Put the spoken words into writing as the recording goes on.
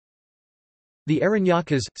The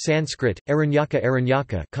Aranyakas, Sanskrit,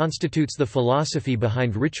 Aranyaka constitutes the philosophy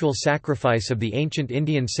behind ritual sacrifice of the ancient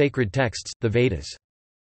Indian sacred texts, the Vedas.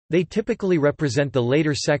 They typically represent the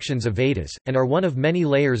later sections of Vedas, and are one of many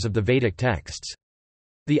layers of the Vedic texts.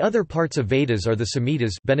 The other parts of Vedas are the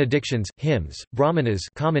Samhitas, benedictions, hymns, Brahmanas,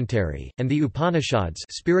 commentary, and the Upanishads,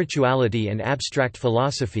 spirituality and abstract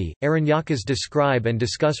philosophy. Aranyakas describe and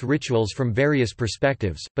discuss rituals from various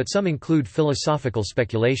perspectives, but some include philosophical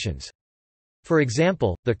speculations. For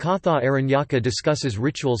example, the Katha Aranyaka discusses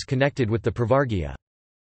rituals connected with the Pravargya.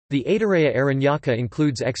 The Aitareya Aranyaka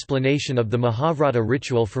includes explanation of the Mahavrata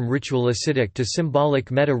ritual from ritualistic to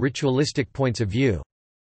symbolic meta-ritualistic points of view.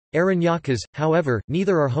 Aranyakas, however,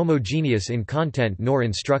 neither are homogeneous in content nor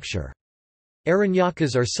in structure.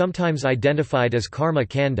 Aranyakas are sometimes identified as karma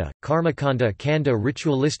kanda, karmakanda kanda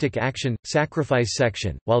ritualistic action, sacrifice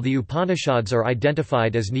section, while the Upanishads are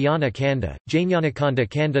identified as jnana kanda, jnanakanda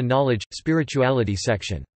kanda knowledge, spirituality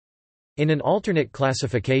section. In an alternate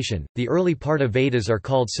classification, the early part of Vedas are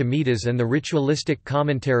called Samhitas and the ritualistic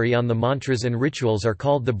commentary on the mantras and rituals are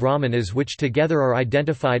called the Brahmanas, which together are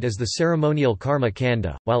identified as the ceremonial karma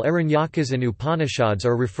kanda, while Aranyakas and Upanishads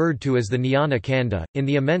are referred to as the jnana kanda. In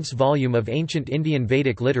the immense volume of ancient Indian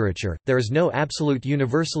Vedic literature, there is no absolute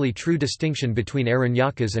universally true distinction between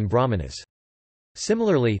Aranyakas and Brahmanas.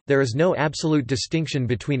 Similarly, there is no absolute distinction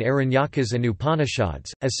between Aranyakas and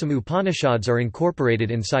Upanishads, as some Upanishads are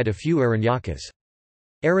incorporated inside a few Aranyakas.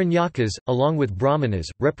 Aranyakas, along with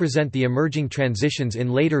Brahmanas, represent the emerging transitions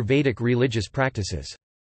in later Vedic religious practices.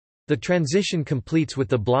 The transition completes with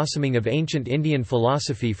the blossoming of ancient Indian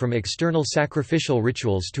philosophy from external sacrificial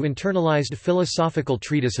rituals to internalized philosophical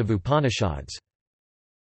treatise of Upanishads.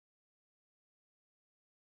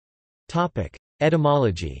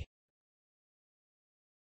 Etymology.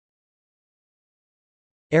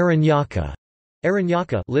 Aranyaka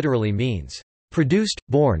literally means produced,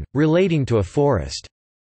 born, relating to a forest,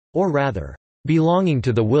 or rather, belonging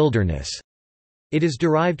to the wilderness. It is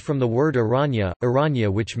derived from the word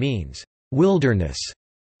aranya which means wilderness.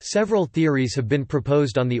 Several theories have been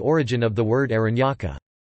proposed on the origin of the word Aranyaka.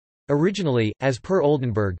 Originally, as per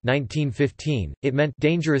Oldenburg 1915, it meant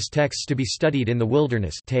dangerous texts to be studied in the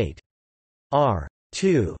wilderness Tate. R.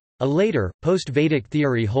 2. A later, post-Vedic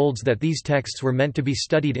theory holds that these texts were meant to be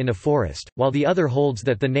studied in a forest, while the other holds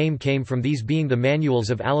that the name came from these being the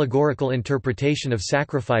manuals of allegorical interpretation of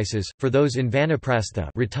sacrifices, for those in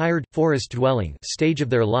Vanaprastha retired, forest-dwelling stage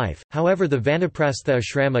of their life. However, the Vanaprastha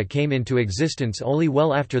ashrama came into existence only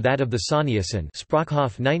well after that of the Sannyasin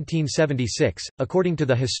Sprockhoff 1976. According to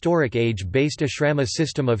the historic age-based ashrama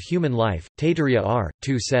system of human life, Taittiriya R.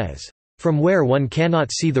 2 says, "From where one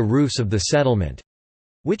cannot see the roofs of the settlement,"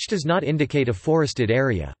 which does not indicate a forested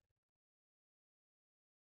area.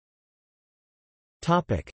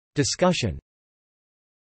 Discussion.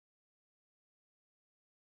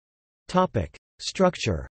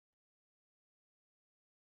 Structure.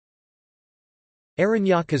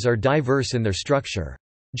 Aranyakas are diverse in their structure.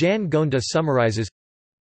 Jan Gonda summarizes,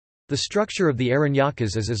 "The structure of the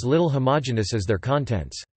Aranyakas is as little homogeneous as their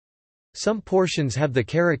contents. Some portions have the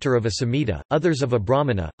character of a Samhita, others of a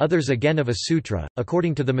Brahmana, others again of a Sutra,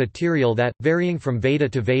 according to the material that, varying from Veda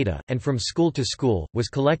to Veda, and from school to school, was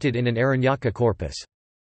collected in an Aranyaka corpus.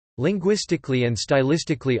 Linguistically and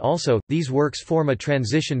stylistically also, these works form a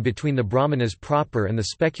transition between the Brahmanas proper and the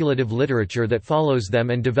speculative literature that follows them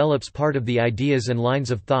and develops part of the ideas and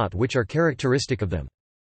lines of thought which are characteristic of them.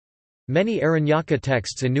 Many Aranyaka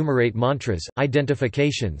texts enumerate mantras,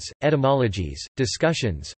 identifications, etymologies,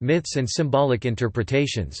 discussions, myths and symbolic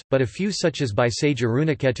interpretations, but a few such as by sage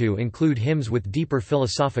Arunaketu include hymns with deeper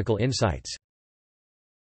philosophical insights.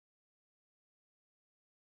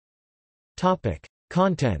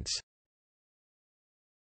 Contents.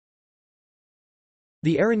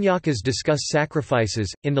 The Aranyakas discuss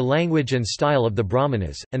sacrifices, in the language and style of the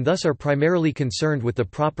Brahmanas, and thus are primarily concerned with the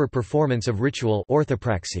proper performance of ritual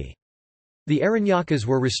orthopraxy. The Aranyakas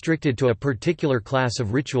were restricted to a particular class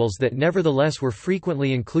of rituals that nevertheless were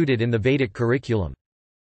frequently included in the Vedic curriculum.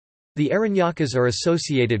 The Aranyakas are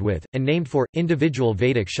associated with, and named for, individual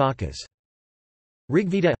Vedic shakas.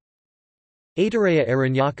 Rigveda. Aitareya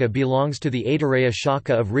Aranyaka belongs to the Aitareya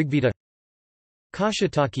shaka of Rigveda.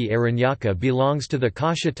 Kaushitaki Aranyaka belongs to the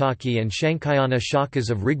Kaushitaki and Shankayana shakas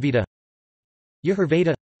of Rigveda.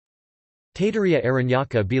 Yajurveda. Taittiriya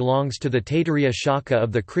Aranyaka belongs to the Taittiriya shaka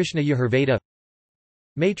of the Krishna Yajurveda.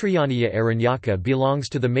 Maitrayaniya Aranyaka belongs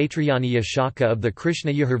to the Maitrayaniya shaka of the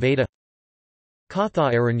Krishna Yajurveda.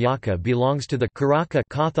 Katha Aranyaka belongs to the Karaka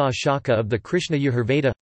Katha shaka of the Krishna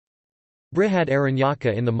Yajurveda. Brihad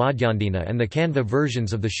Aranyaka in the Madhyandina and the Kanva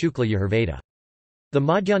versions of the Shukla Yajurveda. The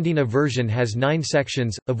Madhyandina version has 9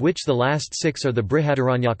 sections, of which the last 6 are the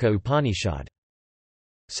Brihadaranyaka Upanishad.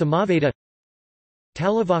 Samaveda.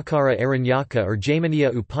 Talavakara Aranyaka or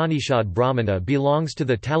Jaiminiya Upanishad Brahmana belongs to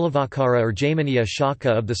the Talavakara or Jaiminiya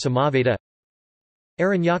Shaka of the Samaveda.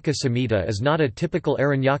 Aranyaka Samhita is not a typical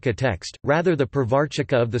Aranyaka text, rather the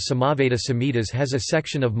Pravarchaka of the Samaveda Samhitas has a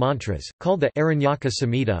section of mantras, called the Aranyaka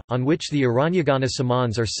Samhita, on which the Aranyagana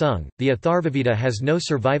samans are sung. The Atharvaveda has no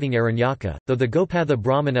surviving Aranyaka, though the Gopatha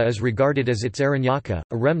Brahmana is regarded as its Aranyaka,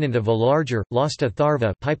 a remnant of a larger, lost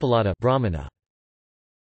Atharva Brahmana.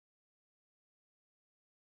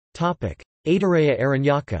 Aitareya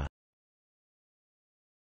Aranyaka.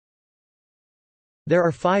 There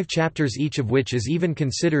are 5 chapters, each of which is even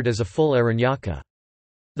considered as a full Aranyaka.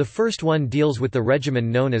 The first one deals with the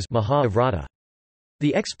regimen known as Maha-Avrata.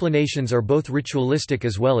 The explanations are both ritualistic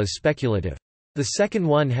as well as speculative. The second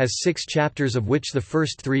one has 6 chapters, of which the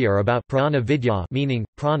first 3 are about prana vidya, meaning,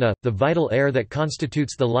 prana, the vital air that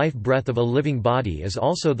constitutes the life breath of a living body, is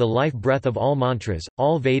also the life breath of all mantras,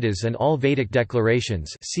 all Vedas and all Vedic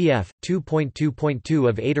declarations cf. 2.2.2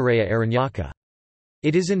 of Aitareya Aranyaka.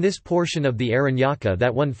 It is in this portion of the Aranyaka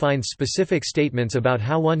that one finds specific statements about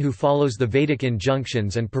how one who follows the Vedic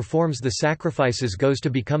injunctions and performs the sacrifices goes to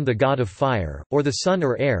become the god of fire, or the sun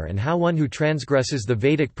or air, and how one who transgresses the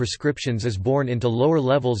Vedic prescriptions is born into lower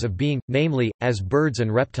levels of being, namely, as birds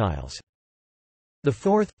and reptiles. The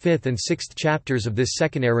 4th, 5th and 6th chapters of this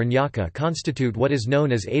second Aranyaka constitute what is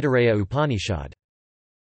known as Aitareya Upanishad.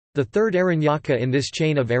 The third Aranyaka in this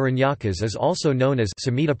chain of Aranyakas is also known as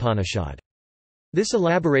Samhitapanishad. This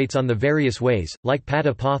elaborates on the various ways, like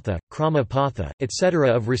Padapatha, Kramapatha,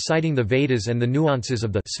 etc. of reciting the Vedas and the nuances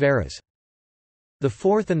of the svaras. The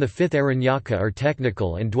 4th and the 5th Aranyaka are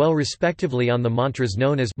technical and dwell respectively on the mantras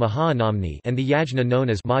known as Mahanamni and the yajna known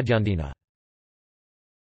as Madhyandina.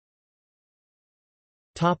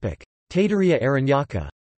 Taittiriya Aranyaka.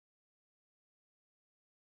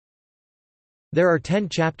 There are 10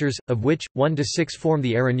 chapters, of which, 1 to 6 form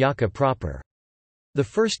the Aranyaka proper. The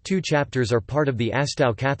first 2 chapters are part of the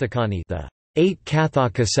Astau Kathakani, the 8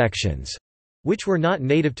 Kathaka sections, which were not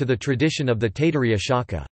native to the tradition of the Taittiriya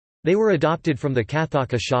Shaka. They were adopted from the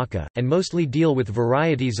Kathaka Shaka, and mostly deal with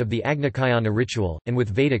varieties of the Agnikayana ritual, and with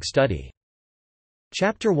Vedic study.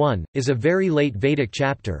 Chapter 1, is a very late Vedic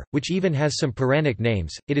chapter, which even has some Puranic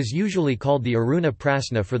names. It is usually called the Aruna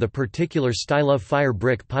Prasna for the particular style of fire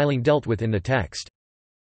brick piling dealt with in the text.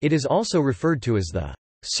 It is also referred to as the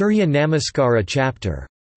Surya Namaskara chapter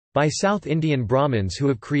by South Indian Brahmins who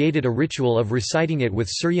have created a ritual of reciting it with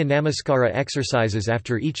Surya Namaskara exercises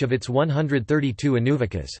after each of its 132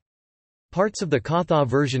 anuvakas. Parts of the Katha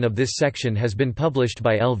version of this section has been published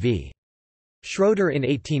by L.V. Schroeder in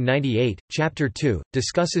 1898. Chapter 2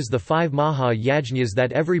 discusses the 5 Maha-Yajnas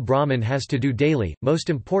that every Brahmin has to do daily,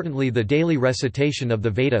 most importantly the daily recitation of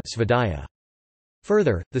the Veda Svadhyaya.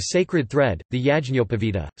 Further, the sacred thread, the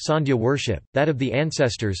Yajñopavita, Sandhya worship, that of the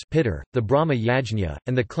ancestors Pitar, the Brahma Yajna,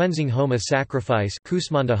 and the cleansing Homa sacrifice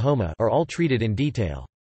Kusmanda Homa are all treated in detail.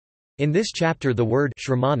 In this chapter the word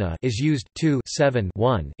shramana is used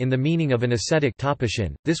 2:7:1 in the meaning of an ascetic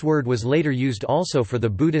tapasyan. This word was later used also for the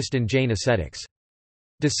Buddhist and Jain ascetics.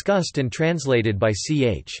 Discussed and translated by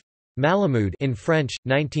C.H. Malamud in French,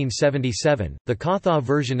 1977, the Katha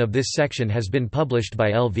version of this section has been published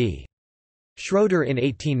by L.V. Schroeder in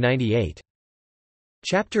 1898.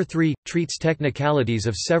 Chapter 3 treats technicalities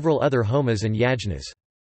of several other homas and yajnas.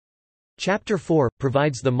 Chapter 4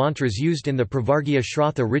 provides the mantras used in the Pravargya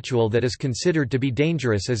Shratha ritual that is considered to be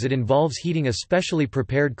dangerous as it involves heating a specially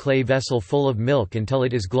prepared clay vessel full of milk until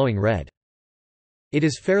it is glowing red. It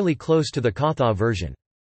is fairly close to the Katha version.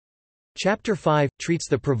 Chapter 5 treats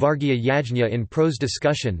the Pravargya Yajna in prose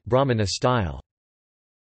discussion Brahmana style.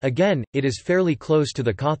 Again, it is fairly close to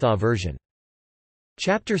the Katha version.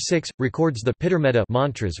 Chapter 6 records the Pitarmetta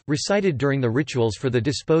mantras, recited during the rituals for the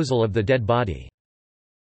disposal of the dead body.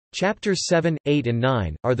 Chapters 7, 8 and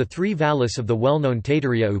 9, are the 3 valas of the well-known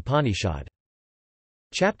Taittiriya Upanishad.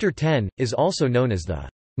 Chapter 10, is also known as the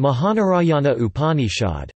Mahanarayana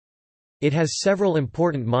Upanishad. It has several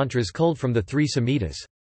important mantras culled from the 3 Samhitas.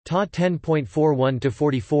 Ta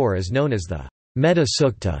 10.41-44 is known as the Metta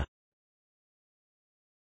Sukta.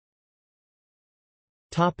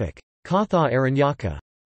 Katha Aranyaka.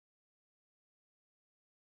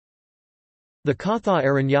 The Katha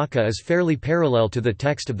Aranyaka is fairly parallel to the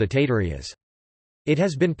text of the Taittiriyas. It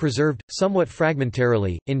has been preserved, somewhat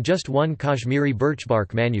fragmentarily, in just one Kashmiri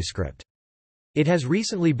birchbark manuscript. It has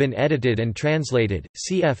recently been edited and translated,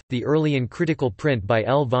 cf. the early and critical print by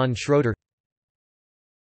L. von Schroeder.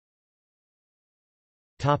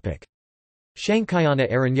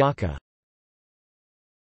 Shankayana Aranyaka.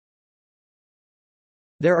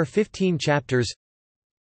 There are 15 chapters.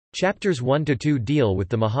 Chapters 1 to 2 deal with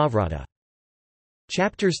the Mahabharata.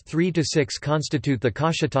 Chapters 3 to 6 constitute the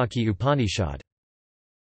Kaushitaki Upanishad.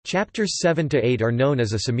 Chapters 7 to 8 are known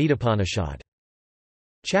as a Samhitapanishad.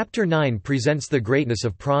 Chapter 9 presents the greatness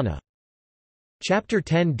of prana. Chapter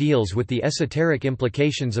 10 deals with the esoteric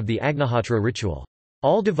implications of the Agnihotra ritual.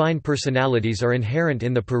 All divine personalities are inherent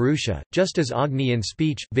in the Purusha, just as Agni in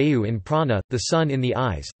speech, Vayu in prana, the sun in the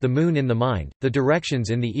eyes, the moon in the mind, the directions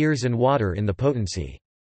in the ears and water in the potency.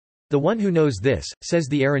 The one who knows this, says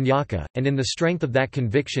the Aranyaka, and in the strength of that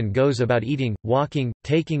conviction goes about eating, walking,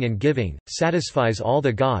 taking and giving, satisfies all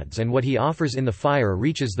the gods, and what he offers in the fire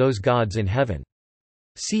reaches those gods in heaven.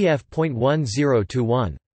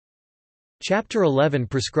 Cf.10-1. Chapter 11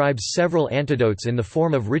 prescribes several antidotes in the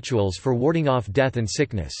form of rituals for warding off death and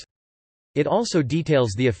sickness. It also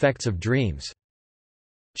details the effects of dreams.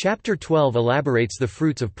 Chapter 12 elaborates the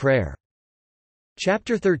fruits of prayer.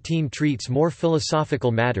 Chapter 13 treats more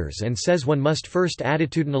philosophical matters and says one must first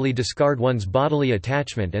attitudinally discard one's bodily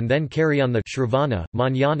attachment and then carry on the shravana,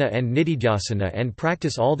 manana and nididhyasana and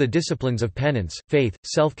practice all the disciplines of penance, faith,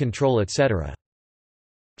 self-control etc.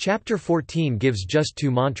 Chapter 14 gives just 2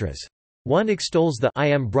 mantras. One extols the I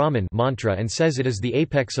am Brahman mantra and says it is the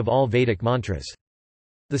apex of all Vedic mantras.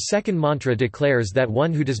 The second mantra declares that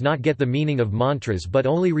one who does not get the meaning of mantras but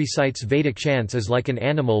only recites Vedic chants is like an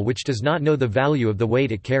animal which does not know the value of the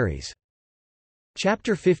weight it carries.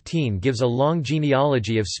 Chapter 15 gives a long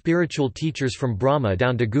genealogy of spiritual teachers from Brahma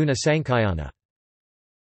down to Guna Sankhayana.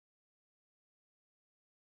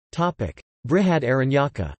 Brihad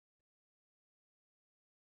Aranyaka.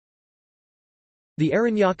 The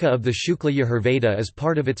Aranyaka of the Shukla Yajurveda is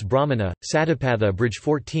part of its Brahmana, Satapatha Bridge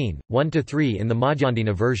 14, 1–3 in the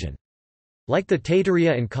Madhyandina version. Like the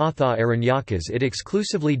Taittiriya and Katha Aranyakas, it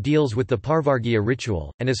exclusively deals with the Parvargya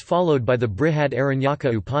ritual, and is followed by the Brihad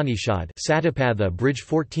Aranyaka Upanishad Satapatha Bridge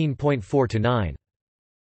 14.4–9.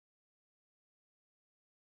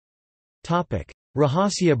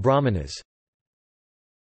 Rahasya Brahmanas.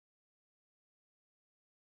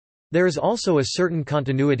 There is also a certain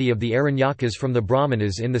continuity of the Aranyakas from the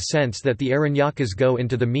Brahmanas in the sense that the Aranyakas go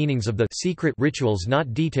into the meanings of the secret rituals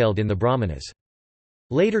not detailed in the Brahmanas.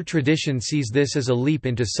 Later tradition sees this as a leap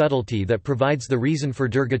into subtlety that provides the reason for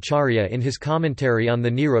Durgacharya in his commentary on the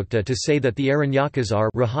Nirukta to say that the Aranyakas are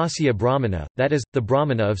Rahasya Brahmana, that is, the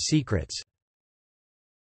Brahmana of secrets.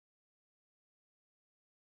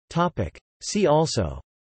 See also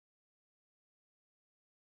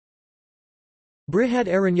Brihad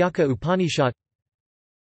Aranyaka Upanishad.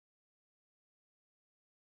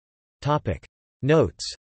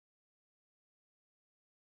 Notes.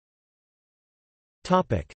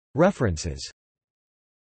 References.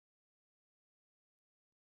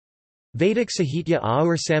 Vedic Sahitya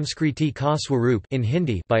Aur Samskriti Ka Swarup in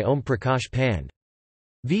Hindi by Om Prakash Pand.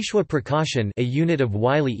 Vishwa Prakashan, a unit of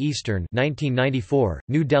Wiley Eastern, 1994,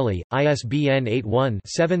 New Delhi, ISBN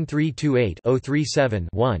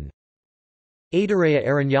 81-7328-037-1. Aitareya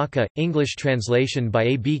Aranyaka, English translation by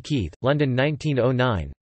A. B. Keith, London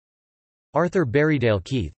 1909. Arthur Berrydale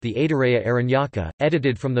Keith, The Aitareya Aranyaka,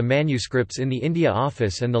 edited from the manuscripts in the India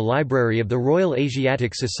Office and the Library of the Royal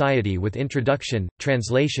Asiatic Society with introduction,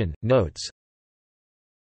 translation, notes.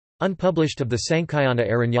 Unpublished of the Sankhayana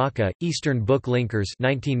Aranyaka, Eastern Book Linkers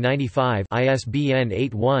 1995, ISBN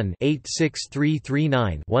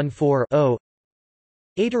 81-86339-14-0.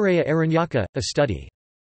 Aitareya Aranyaka, A Study.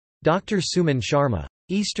 Dr. Suman Sharma.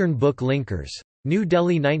 Eastern Book Linkers. New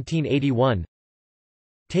Delhi 1981.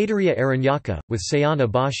 Taittiriya Aranyaka, with Sayana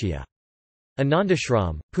Bhashya.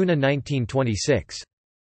 Anandashram, Pune 1926.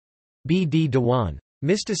 B. D. Dewan.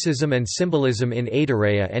 Mysticism and Symbolism in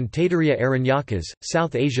Aitareya and Taittiriya Aranyakas,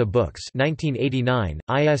 South Asia Books 1989,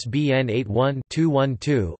 ISBN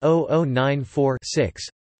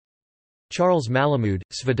 81-212-0094-6. Charles Malamud,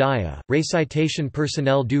 Svadhyaya, Récitation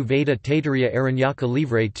personnelle du Veda Taittiriya Aranyaka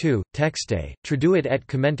Livre 2, Texte, traduit et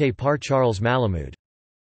commenté par Charles Malamud.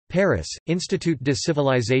 Paris, Institut de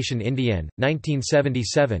Civilisation Indienne,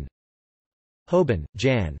 1977. Hoban,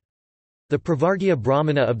 Jan. The Pravargya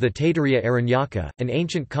Brahmana of the Taittiriya Aranyaka, an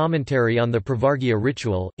ancient commentary on the Pravargya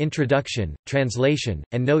ritual, introduction, translation,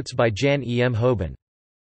 and notes by Jan E. M. Hoban.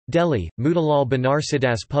 Delhi, Motilal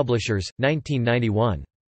Banarsidass Publishers, 1991.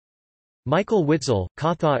 Michael Witzel,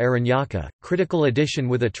 Katha Aranyaka, critical edition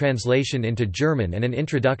with a translation into German and an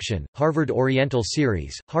introduction, Harvard Oriental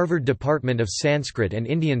Series, Harvard Department of Sanskrit and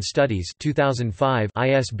Indian Studies 2005,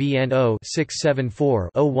 ISBN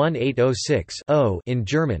 0-674-01806-0 in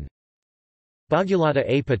German. Bhagyalata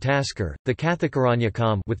A. Pataskar, The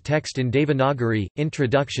Kathikaranyakam with text in Devanagari,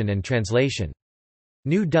 introduction and translation.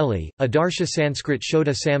 New Delhi, Adarsha Sanskrit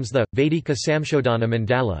Shodha Samstha, Vedika Samshodhana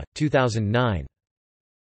Mandala, 2009.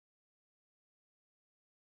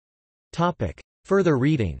 Further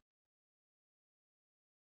reading.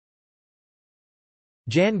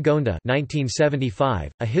 Jan Gonda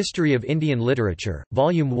 1975, A History of Indian Literature,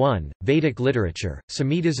 Volume 1, Vedic Literature,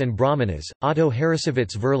 Samhitas and Brahmanas, Otto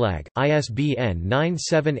Harrassowitz Verlag, ISBN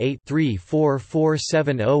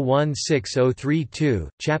 978-3447016032,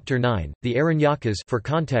 Chapter 9, The Aranyakas. For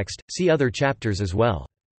context, see other chapters as well.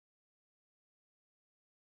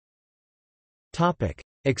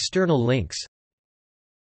 External links.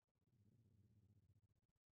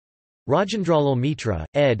 Rajendralal Mitra,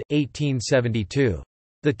 ed. 1872.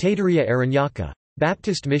 The Taittiriya Aranyaka.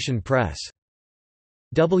 Baptist Mission Press.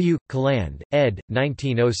 W. Kaland, ed.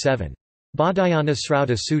 1907. Badayana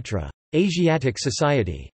Srauta Sutra. Asiatic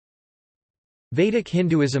Society. Vedic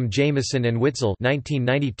Hinduism. Jameson and Witzel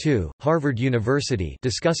 1992, Harvard University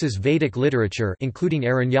discusses Vedic literature including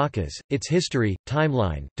Aranyakas, its history,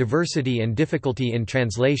 timeline, diversity and difficulty in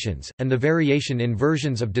translations, and the variation in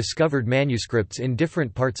versions of discovered manuscripts in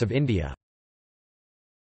different parts of India.